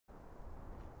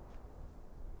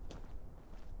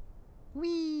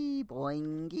Whee!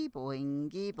 Boingy,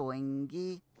 boingy,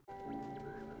 boingy.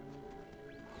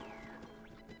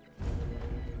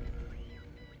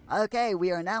 Okay,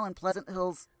 we are now in Pleasant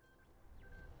Hills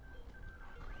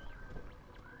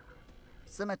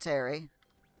Cemetery.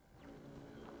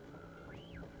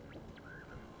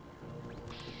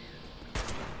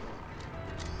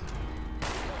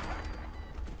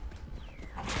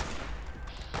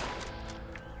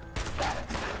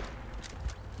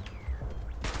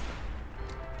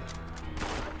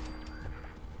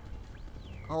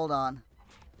 Hold on.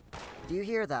 Do you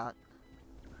hear that?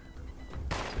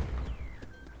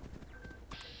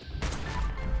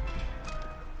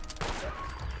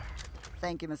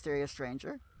 Thank you, mysterious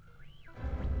stranger.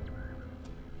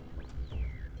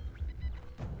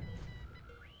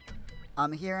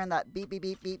 I'm hearing that beep, beep,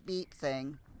 beep, beep, beep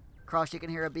thing. Cross, you can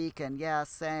hear a beacon. Yeah,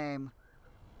 same.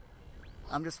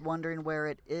 I'm just wondering where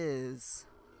it is.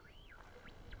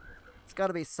 It's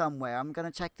gotta be somewhere. I'm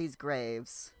gonna check these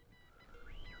graves.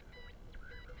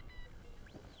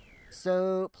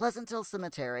 So, Pleasant Hill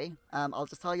Cemetery, I'll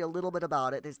just tell you a little bit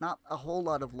about it. There's not a whole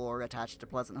lot of lore attached to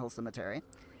Pleasant Hill Cemetery.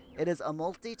 It is a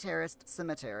multi-terraced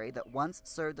cemetery that once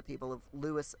served the people of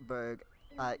Lewisburg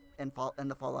in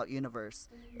the Fallout universe.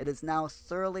 It is now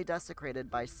thoroughly desecrated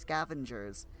by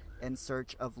scavengers in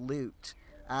search of loot.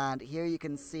 And here you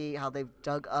can see how they've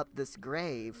dug up this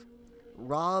grave,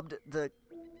 robbed the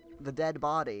dead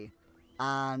body,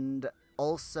 and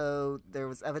also there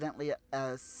was evidently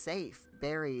a safe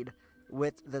buried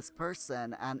with this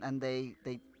person, and they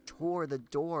tore the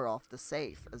door off the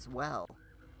safe as well.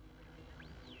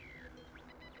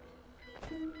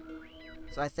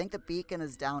 So I think the beacon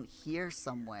is down here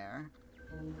somewhere.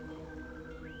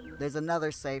 There's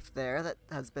another safe there that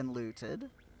has been looted.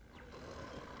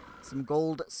 Some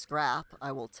gold scrap.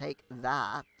 I will take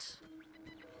that.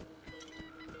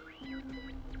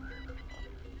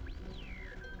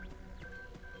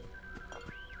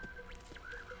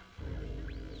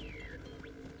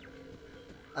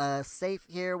 Safe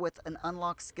here with an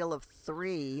unlock skill of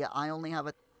 3. I only have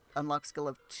an unlock skill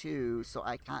of 2, so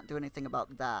I can't do anything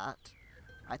about that.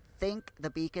 I think the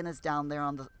beacon is down there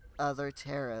on the other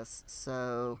terrace,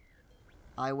 so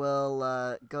I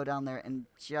will go down there in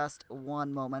just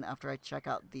one moment after I check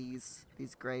out these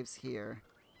graves here.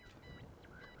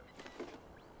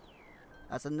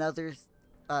 That's another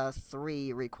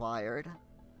 3 required.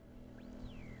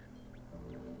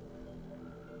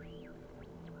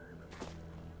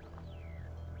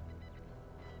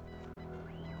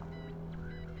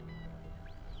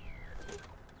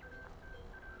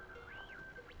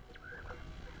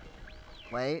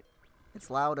 Wait, it's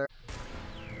louder.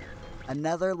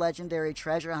 Another legendary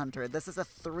treasure hunter. This is a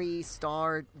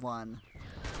 3-star one.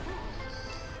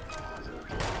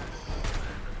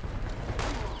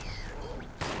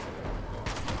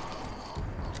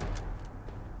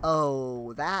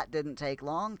 Oh, that didn't take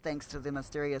long, thanks to the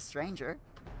mysterious stranger.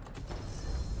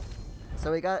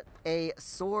 So we got a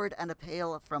sword and a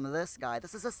pail from this guy.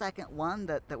 This is the second one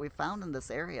that we found in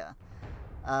this area.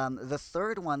 The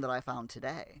third one that I found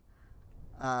today.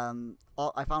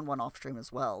 I found one off stream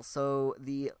as well. So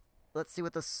let's see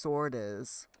what the sword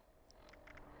is.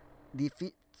 The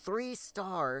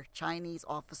 3-star Chinese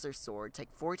officer sword.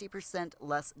 Take 40%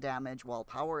 less damage while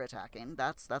power attacking.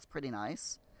 That's pretty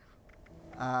nice.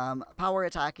 Power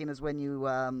attacking is when you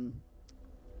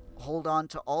hold on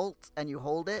to Alt and you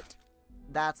hold it.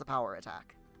 That's a power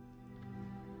attack.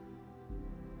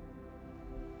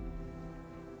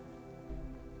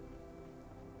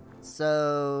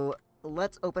 So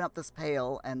let's open up this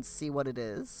pail and see what it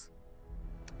is.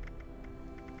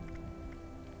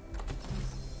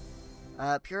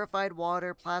 Purified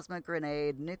water, plasma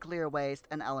grenade, nuclear waste,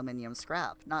 and aluminium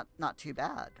scrap. Not too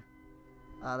bad.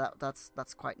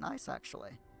 That's quite nice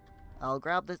actually. I'll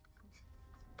grab the.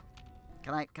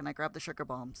 Can I grab the sugar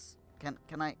bombs? Can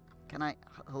I?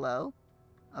 Hello?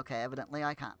 Okay, evidently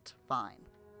I can't. Fine.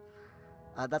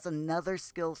 That's another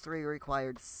skill 3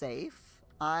 required safe.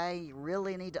 I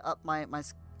really need to up my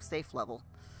safe level.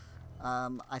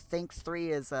 I think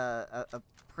 3 is a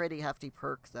pretty hefty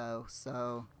perk though,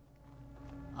 so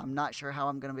I'm not sure how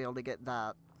I'm going to be able to get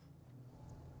that.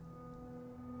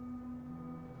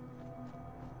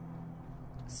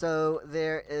 So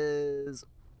there is...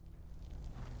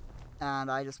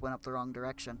 And I just went up the wrong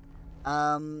direction.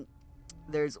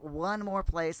 There's one more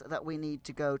place that we need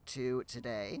to go to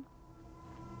today.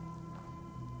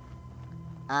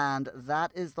 And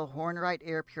that is the Hornwright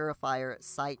Air Purifier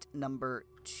site number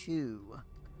 2.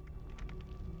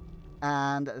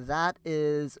 And that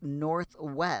is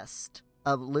northwest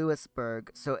of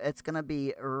Lewisburg. So it's going to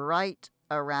be right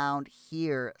around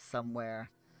here somewhere.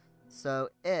 So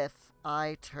if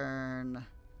I turn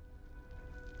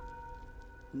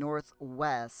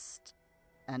northwest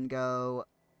and go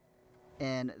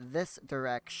in this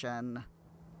direction,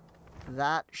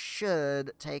 that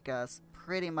should take us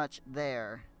pretty much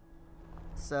there.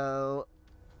 So,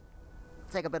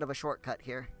 take a bit of a shortcut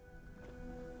here.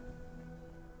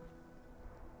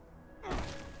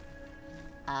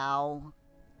 Ow.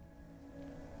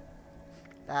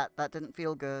 That didn't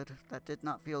feel good. That did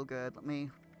not feel good. Let me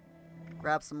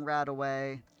grab some rat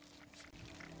away.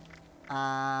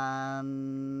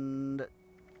 And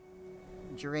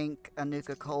drink a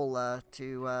Nuka-Cola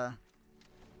to,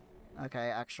 okay,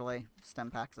 actually,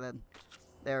 stem pack then.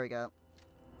 There we go.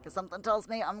 Because something tells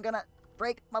me I'm gonna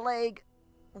break my leg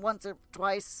once or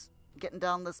twice getting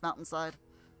down this mountainside.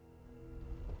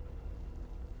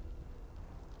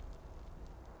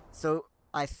 So,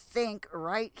 I think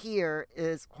right here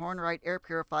is Hornwright Air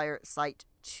Purifier Site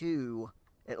 2.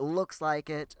 It looks like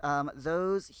it.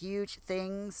 Those huge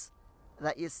things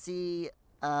that you see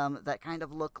that kind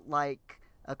of look like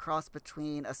a cross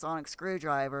between a sonic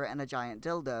screwdriver and a giant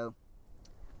dildo,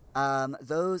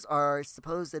 those are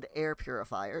supposed air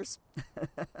purifiers.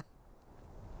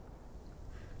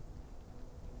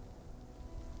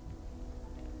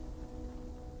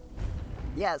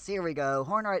 Yes, here we go.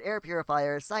 Hornwright Air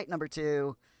Purifier, site number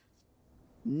 2.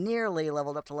 Nearly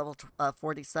leveled up to level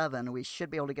 47. We should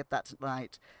be able to get that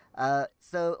tonight.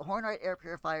 So, Hornwright Air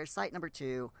Purifier, site number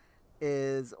 2,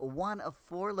 is one of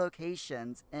 4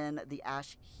 locations in the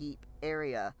Ash Heap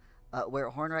area where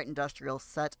Hornwright Industrial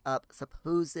set up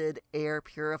supposed air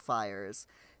purifiers.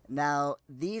 Now,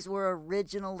 these were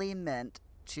originally meant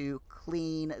to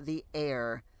clean the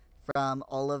air from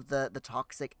all of the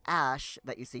toxic ash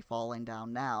that you see falling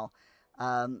down now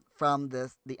from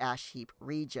the Ash Heap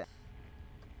region.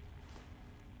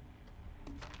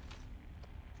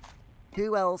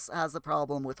 Who else has a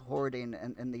problem with hoarding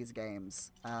in these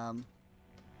games?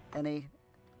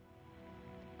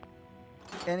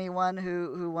 Anyone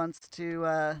who wants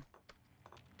to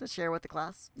share with the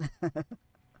class?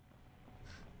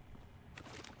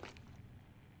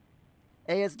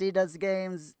 ASD does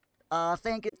games. I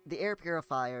think the air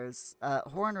purifiers,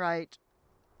 Hornwright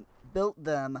built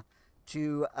them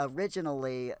to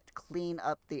originally clean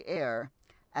up the air,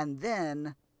 and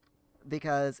then,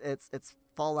 because it's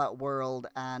Fallout world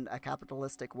and a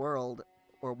capitalistic world,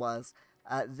 or was,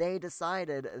 they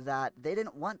decided that they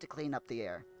didn't want to clean up the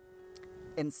air.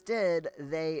 Instead,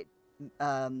 they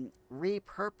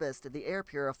repurposed the air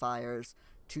purifiers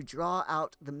to draw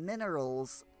out the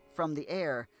minerals from the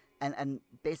air and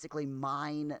basically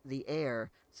mine the air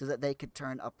so that they could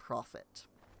turn a profit.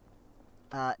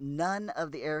 None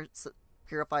of the air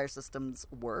purifier systems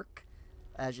work.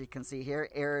 As you can see here,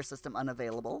 air system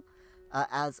unavailable.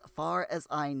 As far as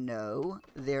I know,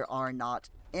 there are not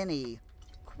any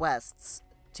quests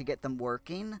to get them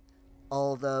working,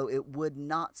 although it would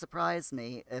not surprise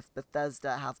me if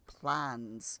Bethesda have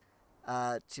plans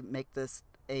to make this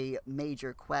a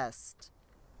major quest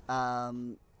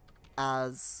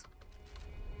as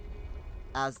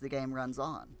the game runs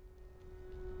on.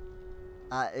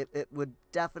 It would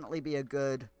definitely be a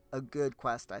good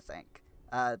quest, I think,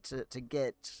 to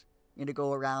get, to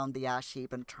go around the ash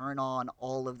heap and turn on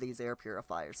all of these air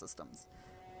purifier systems.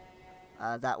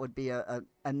 That would be a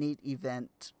neat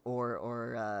event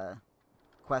or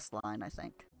quest line, I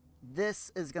think.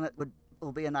 This is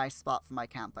will be a nice spot for my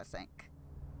camp, I think.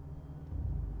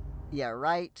 Yeah,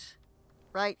 right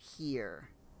here.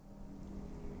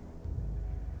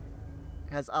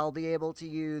 Because I'll be able to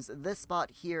use this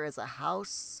spot here as a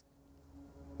house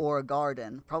or a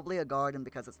garden. Probably a garden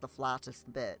because it's the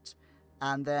flattest bit.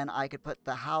 And then I could put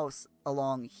the house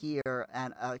along here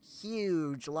and a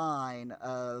huge line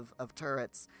of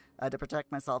turrets to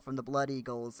protect myself from the Blood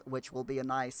Eagles, which will be a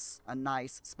nice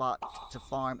spot to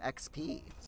farm XP.